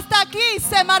 hasta aquí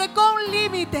se marcó un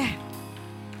límite.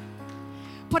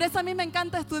 Por eso a mí me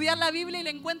encanta estudiar la Biblia y le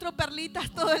encuentro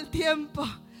perlitas todo el tiempo.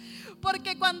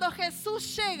 Porque cuando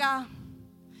Jesús llega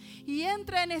y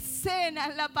entra en escena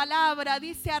en la palabra,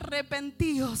 dice: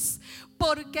 arrepentíos,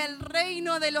 porque el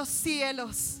reino de los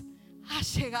cielos ha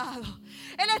llegado.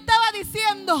 Él estaba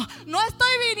diciendo: no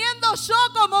estoy viniendo yo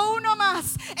como uno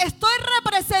más, estoy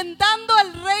representando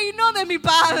el reino de mi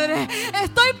Padre.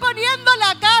 Estoy poniendo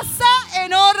la casa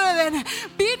en orden.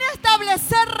 Vine a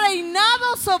establecer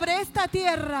reinado sobre esta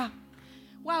tierra.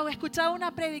 Wow, escuchaba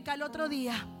una prédica el otro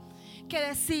día que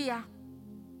decía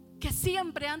que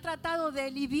siempre han tratado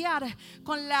de lidiar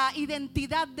con la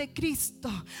identidad de Cristo.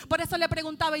 Por eso le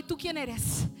preguntaba: ¿y tú quién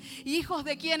eres? ¿Hijos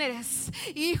de quién eres?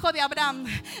 Hijo de Abraham,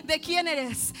 ¿de quién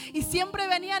eres? Y siempre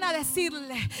venían a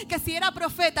decirle que si era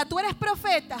profeta: tú eres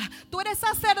profeta, tú eres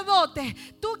sacerdote,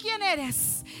 ¿tú quién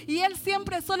eres? Y él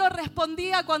siempre solo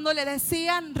respondía cuando le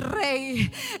decían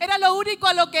rey. Era lo único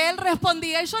a lo que él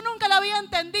respondía. Y yo nunca lo había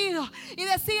entendido. Y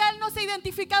decía: él no se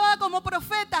identificaba como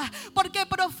profeta, porque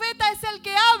profeta es el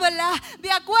que habla de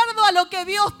acuerdo a lo que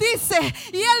Dios dice,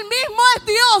 y Él mismo es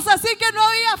Dios, así que no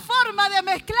había forma de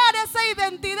mezclar esa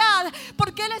identidad,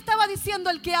 porque Él estaba diciendo: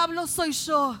 el que hablo soy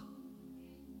yo.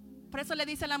 Por eso le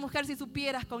dice a la mujer: si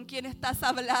supieras con quién estás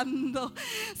hablando,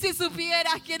 si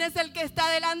supieras quién es el que está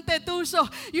delante tuyo.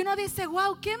 Y uno dice: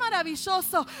 wow, qué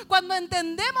maravilloso cuando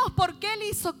entendemos por qué Él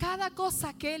hizo cada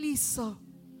cosa que Él hizo.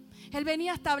 Él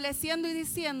venía estableciendo y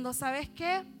diciendo: ¿sabes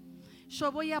qué? Yo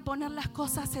voy a poner las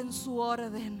cosas en su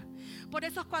orden. Por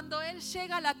eso es cuando Él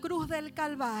llega a la cruz del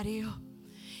Calvario.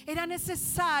 Era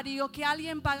necesario que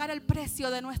alguien pagara el precio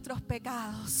de nuestros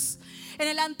pecados. En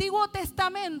el Antiguo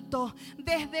Testamento,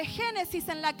 desde Génesis,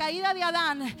 en la caída de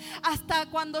Adán, hasta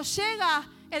cuando llega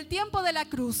el tiempo de la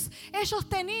cruz, ellos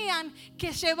tenían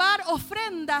que llevar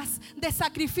ofrendas de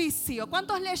sacrificio.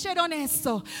 ¿Cuántos leyeron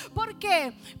eso? ¿Por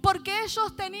qué? Porque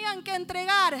ellos tenían que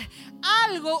entregar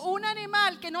algo, un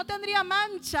animal que no tendría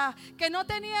mancha, que no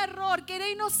tenía error, que era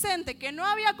inocente, que no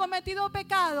había cometido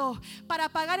pecado, para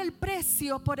pagar el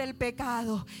precio por el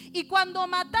pecado. Y cuando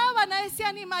mataban a ese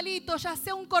animalito, ya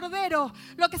sea un cordero,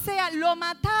 lo que sea, lo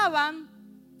mataban,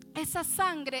 esa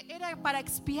sangre era para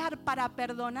expiar, para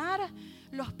perdonar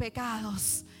los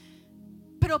pecados.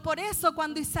 Pero por eso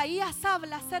cuando Isaías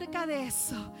habla acerca de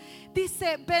eso,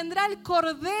 dice: vendrá el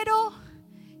cordero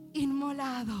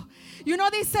inmolado. Y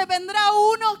uno dice: vendrá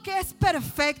uno que es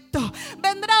perfecto,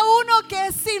 vendrá uno que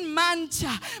es sin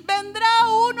mancha, vendrá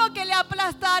uno que le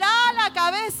aplastará la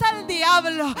cabeza al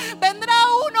diablo, vendrá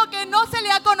uno que no se le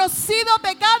ha conocido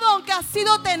pecado, aunque ha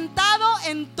sido tentado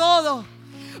en todo.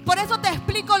 Por eso te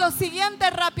explico lo siguiente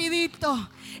rapidito.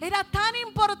 Era tan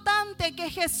importante que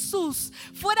Jesús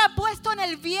fuera puesto en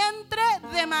el vientre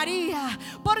de María.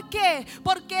 ¿Por qué?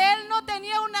 Porque Él no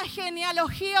tenía una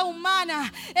genealogía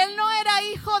humana. Él no era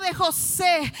hijo de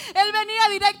José. Él venía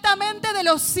directamente de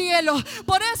los cielos.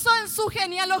 Por eso en su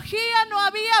genealogía no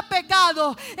había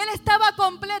pecado. Él estaba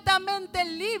completamente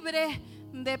libre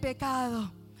de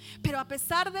pecado. Pero a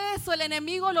pesar de eso, el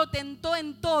enemigo lo tentó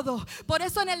en todo. Por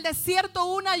eso en el desierto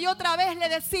una y otra vez le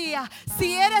decía: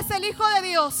 si eres el Hijo de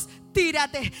Dios,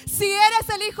 tírate. Si eres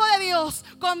el Hijo de Dios,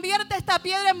 convierte esta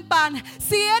piedra en pan.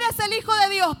 Si eres el Hijo de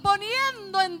Dios,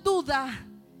 poniendo en duda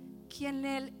quién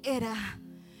Él era.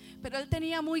 Pero Él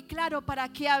tenía muy claro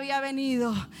para qué había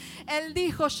venido. Él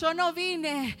dijo: yo no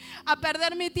vine a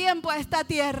perder mi tiempo a esta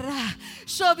tierra.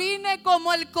 Yo vine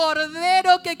como el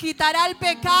cordero que quitará el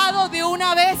pecado de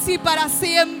una vez y para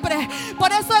siempre.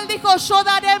 Por eso Él dijo: yo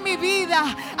daré mi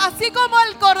vida. Así como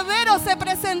el cordero se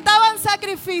presentaba en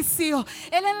sacrificio,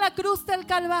 Él en la cruz del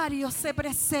Calvario se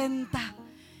presenta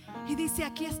y dice: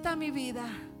 aquí está mi vida.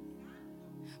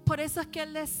 Por eso es que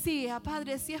Él decía: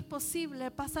 Padre, si es posible,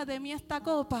 pasa de mí esta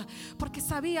copa, porque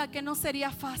sabía que no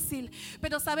sería fácil.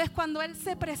 Pero sabes, cuando Él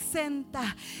se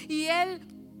presenta y Él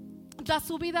da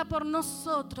su vida por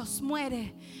nosotros,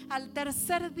 muere, al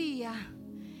tercer día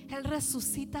Él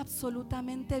resucita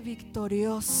absolutamente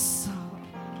victorioso.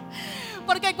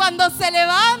 Porque cuando se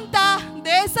levanta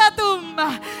de esa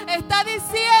tumba, está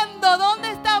diciendo: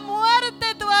 ¿dónde está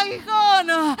muerte tu aguijón?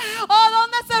 ¿O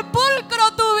dónde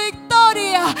sepulcro tu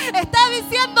victoria? Está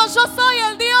diciendo: yo soy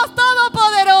el Dios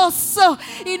Todopoderoso.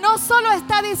 Y no solo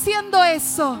está diciendo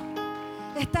eso,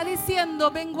 está diciendo: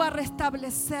 vengo a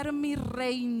restablecer mi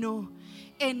reino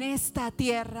en esta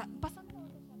tierra.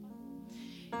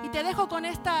 Y te dejo con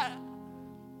esta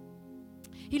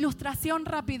ilustración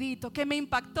rapidito que me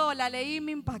impactó, la leí y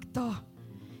me impactó.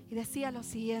 Y decía lo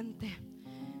siguiente: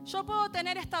 yo puedo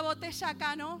tener esta botella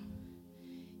acá, ¿no?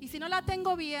 Y si no la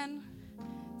tengo bien,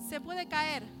 se puede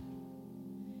caer.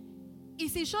 Y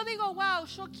si yo digo: wow,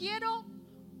 yo quiero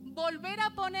volver a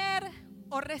poner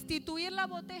o restituir la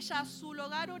botella a su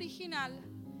lugar original,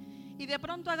 y de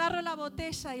pronto agarro la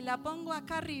botella y la pongo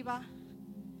acá arriba,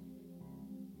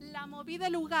 la moví de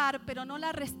lugar, pero no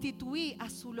la restituí a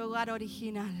su lugar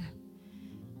original.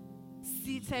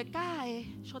 Si se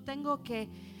cae, yo tengo que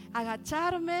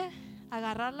agacharme,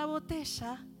 agarrar la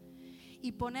botella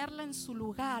y ponerla en su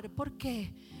lugar. ¿Por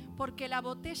qué? Porque la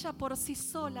botella por sí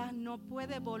sola no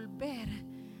puede volver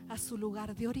a su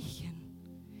lugar de origen.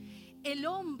 El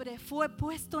hombre fue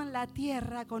puesto en la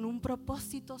tierra con un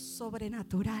propósito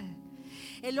sobrenatural.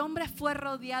 El hombre fue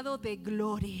rodeado de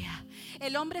gloria.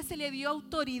 El hombre se le dio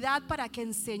autoridad para que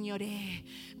enseñoree.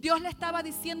 Dios le estaba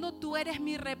diciendo: tú eres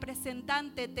mi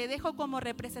representante, te dejo como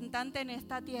representante en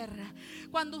esta tierra.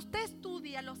 Cuando usted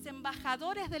estudia los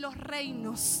embajadores de los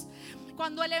reinos,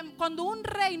 cuando un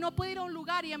rey no puede ir a un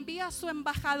lugar y envía a su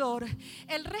embajador,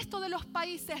 el resto de los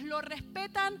países lo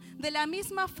respetan de la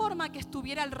misma forma que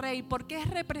estuviera el rey, porque es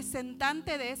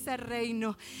representante de ese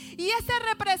reino. Y ese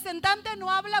representante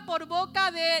no habla por boca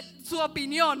de su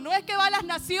opinión. No es que va a las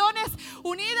Naciones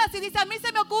Unidas y dice: a mí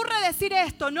se me ocurre decir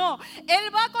esto. No,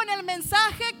 él va con el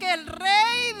mensaje que el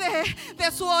rey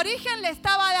de su origen le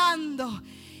estaba dando.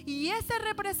 Y ese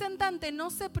representante no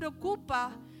se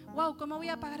preocupa: wow, ¿cómo voy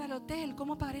a pagar el hotel?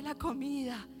 ¿Cómo pagaré la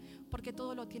comida? Porque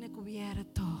todo lo tiene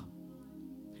cubierto.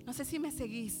 No sé si me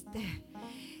seguiste.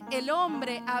 El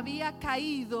hombre había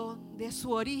caído de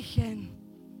su origen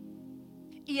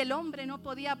y el hombre no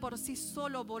podía por sí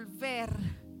solo volver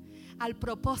al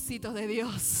propósito de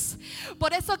Dios.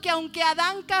 Por eso que aunque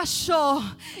Adán cayó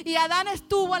y Adán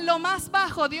estuvo en lo más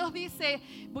bajo, Dios dice: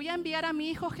 voy a enviar a mi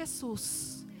hijo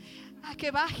Jesús a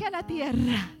que baje a la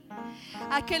tierra,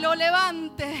 a que lo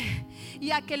levante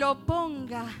y a que lo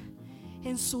ponga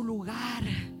en su lugar,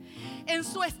 en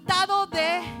su estado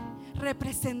de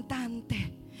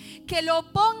representante. Que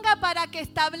lo ponga para que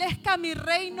establezca mi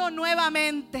reino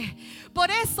nuevamente.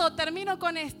 Por eso termino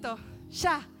con esto.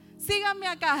 Ya, síganme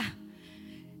acá.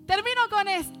 Termino con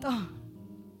esto.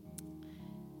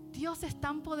 Dios es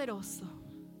tan poderoso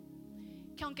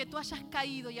que aunque tú hayas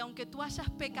caído y aunque tú hayas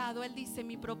pecado, Él dice: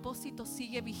 mi propósito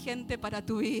sigue vigente para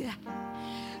tu vida.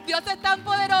 Dios es tan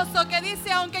poderoso que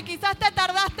dice: aunque quizás te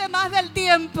tardaste más del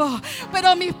tiempo,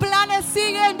 pero mis planes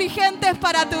siguen vigentes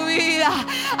para tu vida.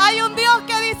 Hay un Dios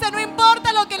que dice: no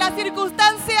importa lo que la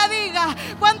circunstancia diga,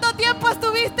 cuánto tiempo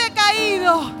estuviste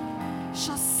caído,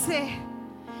 yo sé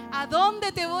a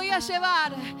dónde te voy a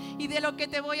llevar y de lo que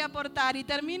te voy a aportar. Y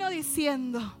termino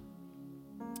diciendo: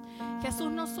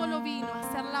 Jesús no solo vino a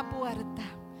hacer la puerta,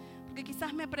 porque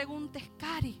quizás me preguntes: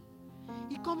 Cari,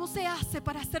 ¿y cómo se hace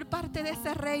para ser parte de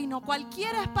ese reino?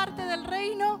 ¿Cualquiera es parte del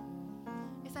reino?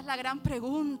 Esa es la gran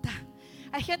pregunta.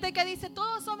 Hay gente que dice: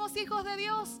 todos somos hijos de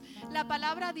Dios. La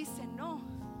palabra dice no.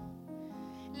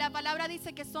 La palabra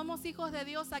dice que somos hijos de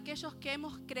Dios aquellos que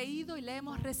hemos creído y le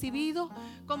hemos recibido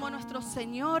como nuestro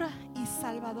Señor y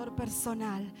Salvador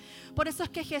personal. Por eso es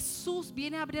que Jesús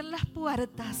viene a abrir las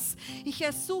puertas y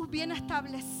Jesús viene a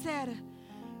establecer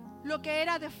lo que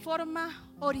era de forma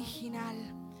original.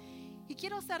 Y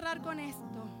quiero cerrar con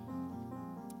esto.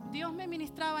 Dios me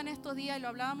ministraba en estos días y lo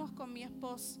hablábamos con mi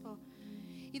esposo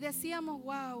y decíamos: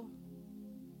 wow,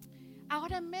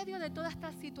 ahora en medio de toda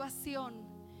esta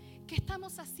situación, ¿qué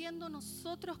estamos haciendo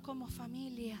nosotros como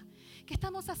familia? ¿Qué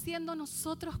estamos haciendo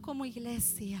nosotros como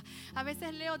iglesia? A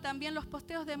veces leo también los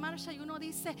posteos de Marcha y uno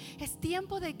dice: es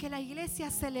tiempo de que la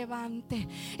iglesia se levante.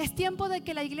 Es tiempo de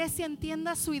que la iglesia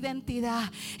entienda su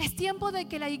identidad. Es tiempo de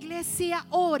que la iglesia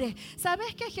ore.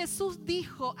 ¿Sabes qué Jesús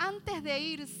dijo antes de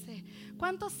irse?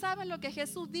 ¿Cuántos saben lo que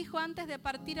Jesús dijo antes de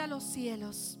partir a los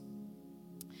cielos?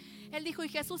 Él dijo, y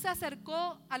Jesús se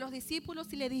acercó a los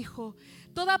discípulos y le dijo: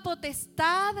 toda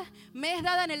potestad me es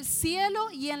dada en el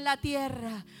cielo y en la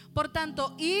tierra. Por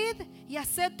tanto, id y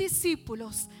haced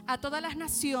discípulos a todas las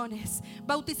naciones,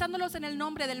 bautizándolos en el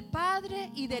nombre del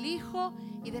Padre y del Hijo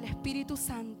y del Espíritu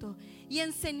Santo, y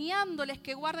enseñándoles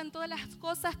que guarden todas las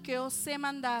cosas que os he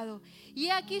mandado. Y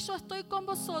aquí yo estoy con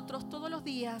vosotros todos los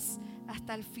días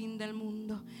hasta el fin del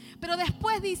mundo. Pero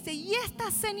después dice: y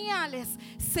estas señales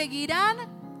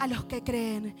seguirán a los que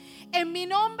creen. En mi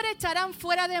nombre echarán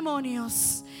fuera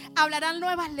demonios, hablarán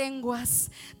nuevas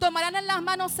lenguas, tomarán en las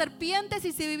manos serpientes,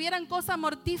 y si bebieran cosa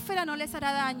mortífera no les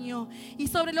hará daño. Y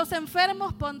sobre los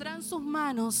enfermos pondrán sus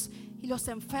manos, y los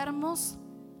enfermos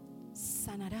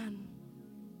sanarán.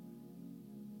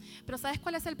 Pero ¿sabes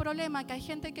cuál es el problema? Que hay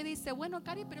gente que dice: bueno,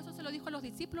 Cari, pero eso se lo dijo a los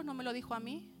discípulos, no me lo dijo a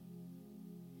mí.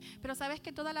 Pero ¿sabes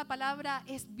que toda la palabra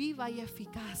es viva y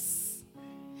eficaz?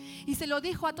 Y se lo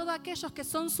dijo a todos aquellos que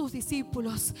son sus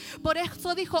discípulos. Por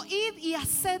eso dijo, id y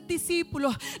haced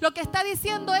discípulos. Lo que está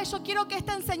diciendo es, yo quiero que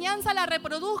esta enseñanza la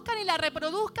reproduzcan y la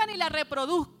reproduzcan y la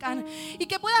reproduzcan. Y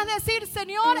que puedas decir,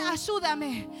 Señor,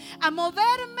 ayúdame a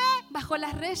moverme bajo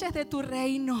las leyes de tu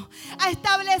reino, a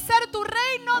establecer tu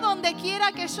reino donde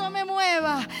quiera que yo me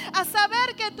mueva, a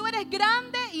saber que tú eres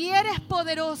grande y eres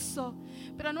poderoso.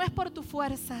 Pero no es por tus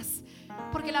fuerzas,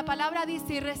 porque la palabra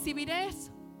dice, y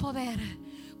recibiréis poder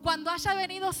cuando haya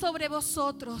venido sobre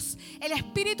vosotros el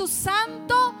Espíritu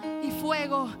Santo y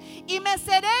fuego, y me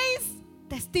seréis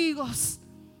testigos.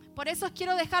 Por eso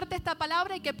quiero dejarte esta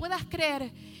palabra y que puedas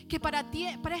creer que para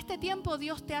este tiempo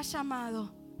Dios te ha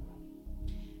llamado.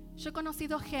 Yo he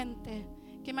conocido gente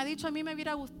que me ha dicho, a mí me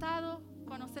hubiera gustado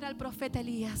conocer al profeta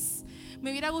Elías,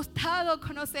 me hubiera gustado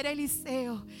conocer a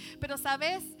Eliseo, pero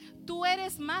 ¿sabes? Tú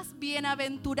eres más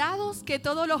bienaventurados que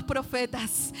todos los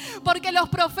profetas, porque los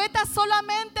profetas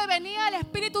solamente venía el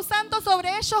Espíritu Santo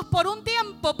sobre ellos por un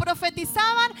tiempo,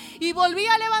 profetizaban y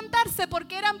volvía a levantarse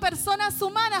porque eran personas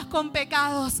humanas con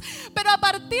pecados. Pero a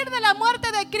partir de la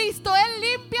muerte de Cristo, Él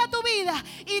limpia tu vida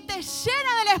y te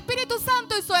llena del Espíritu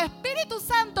Santo, y su Espíritu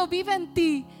Santo vive en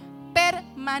ti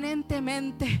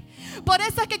permanentemente. Por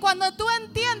eso es que cuando tú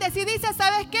entiendes y dices,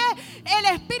 ¿sabes qué? El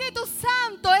Espíritu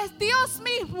Santo es Dios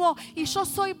mismo y yo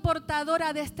soy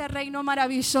portadora de este reino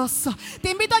maravilloso.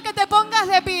 Te invito a que te pongas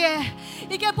de pie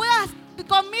y que puedas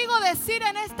conmigo decir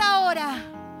en esta hora,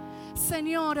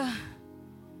 Señor,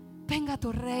 venga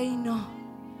tu reino,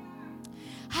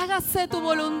 hágase tu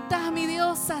voluntad, mi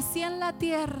Dios, así en la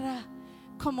tierra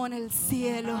como en el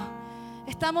cielo.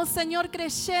 Estamos, Señor,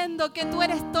 creyendo que tú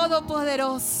eres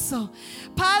todopoderoso.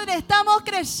 Padre, estamos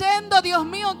creyendo, Dios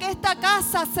mío, que esta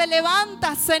casa se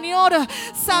levanta, Señor,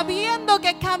 sabiendo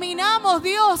que caminamos,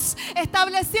 Dios,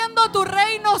 estableciendo tu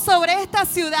reino sobre esta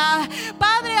ciudad.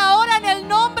 Padre, ahora en el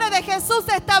nombre de Jesús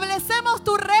establecemos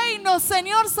tu reino,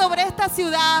 Señor, sobre esta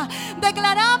ciudad.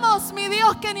 Declaramos, mi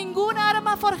Dios, que ninguna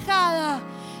arma forjada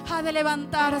ha de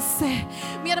levantarse.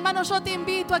 Mi hermano, yo te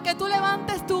invito a que tú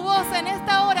levantes tu voz en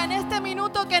esta hora, en este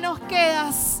minuto que nos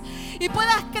quedas, y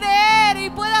puedas creer y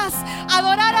puedas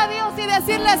adorar a Dios y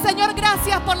decirle, Señor,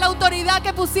 gracias por la autoridad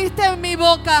que pusiste en mi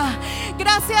boca.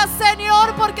 Gracias,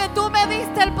 Señor, porque tú me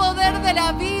diste el poder de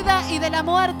la vida y de la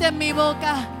muerte en mi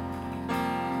boca.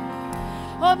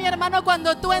 Oh, mi hermano,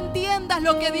 cuando tú entiendas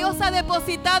lo que Dios ha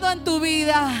depositado en tu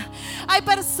vida, hay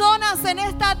personas en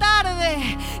esta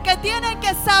tarde que tienen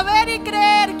que saber y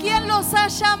creer quién los ha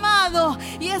llamado.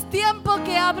 Y es tiempo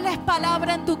que hables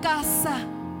palabra en tu casa.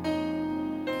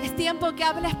 Es tiempo que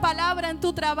hables palabra en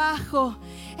tu trabajo.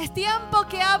 Es tiempo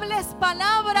que hables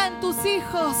palabra en tus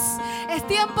hijos. Es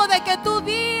tiempo de que tú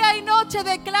día y noche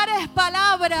declares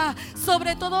palabra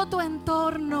sobre todo tu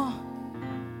entorno.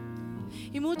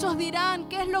 Y muchos dirán,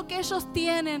 ¿qué es lo que ellos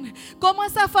tienen? ¿Cómo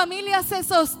esa familia se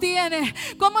sostiene?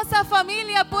 ¿Cómo esa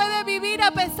familia puede vivir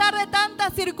a pesar de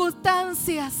tantas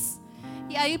circunstancias?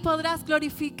 Y ahí podrás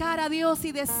glorificar a Dios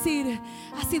y decir,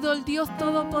 ha sido el Dios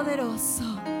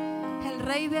Todopoderoso, el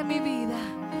Rey de mi vida,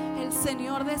 el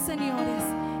Señor de señores,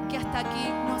 que hasta aquí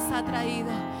nos ha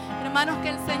traído. Hermanos, que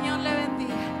el Señor le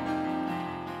bendiga.